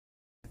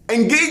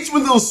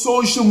Engagement on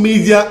social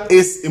media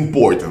is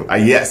important.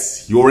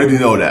 Yes, you already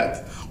know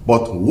that.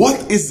 But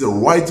what is the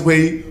right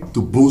way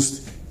to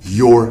boost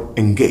your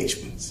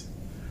engagement?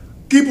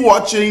 Keep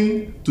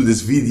watching to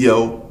this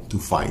video to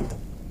find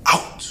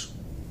out.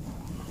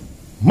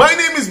 My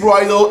name is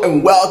Brydel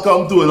and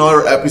welcome to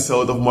another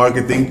episode of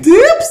Marketing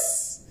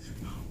Tips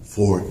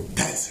for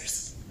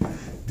Dancers.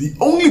 The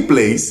only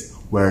place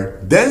where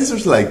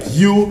dancers like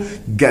you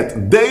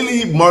get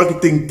daily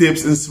marketing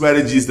tips and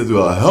strategies that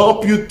will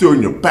help you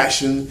turn your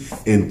passion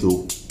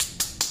into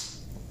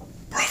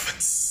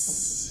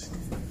profits.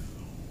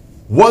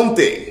 One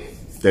thing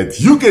that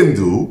you can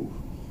do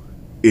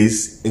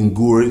is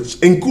encourage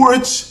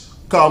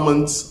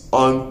comments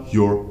on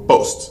your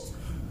post.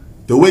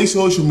 The way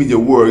social media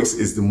works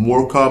is the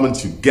more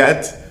comments you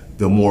get,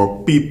 the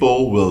more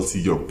people will see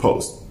your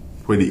post.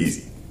 Pretty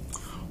easy.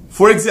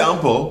 For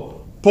example,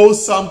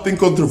 post something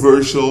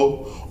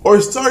controversial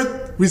or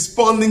start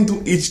responding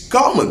to each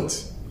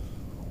comment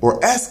or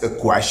ask a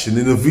question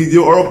in a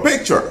video or a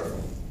picture.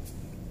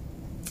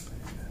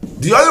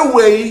 The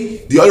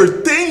other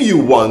thing you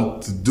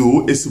want to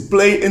do is to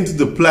play into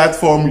the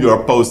platform you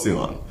are posting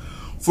on.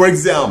 For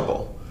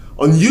example,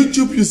 on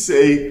YouTube you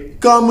say,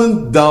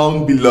 comment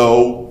down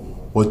below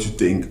what you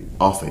think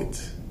of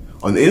it.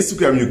 On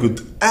Instagram you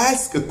could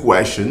ask a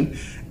question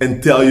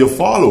and tell your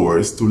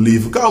followers to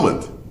leave a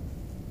comment.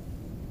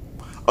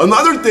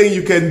 Another thing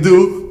you can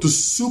do to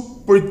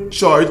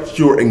supercharge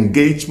your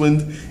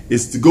engagement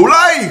is to go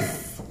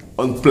live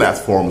on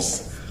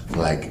platforms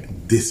like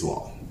this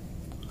one.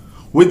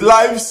 With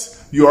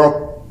lives, you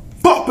are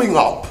popping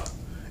up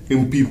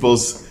in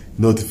people's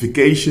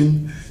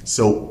notification,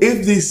 so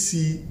if they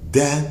see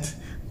that,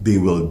 they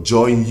will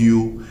join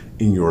you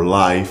in your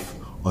live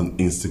on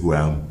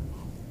Instagram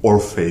or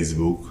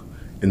Facebook,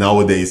 and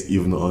nowadays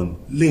even on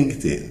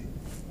LinkedIn.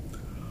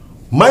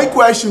 My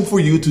question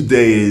for you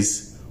today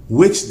is,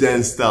 which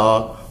dance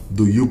style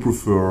do you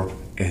prefer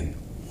and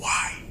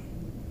why?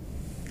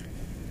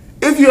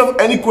 If you have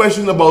any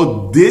question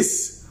about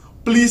this,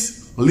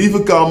 please leave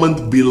a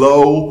comment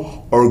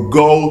below or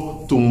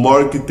go to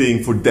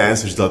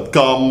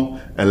marketingfordancers.com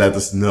and let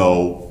us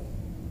know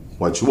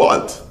what you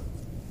want.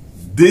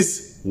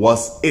 This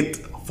was it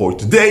for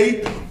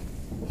today.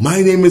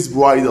 My name is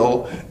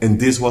Brydel and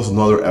this was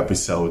another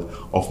episode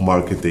of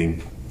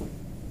Marketing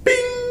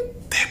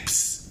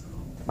Tips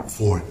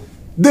for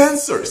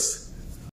Dancers.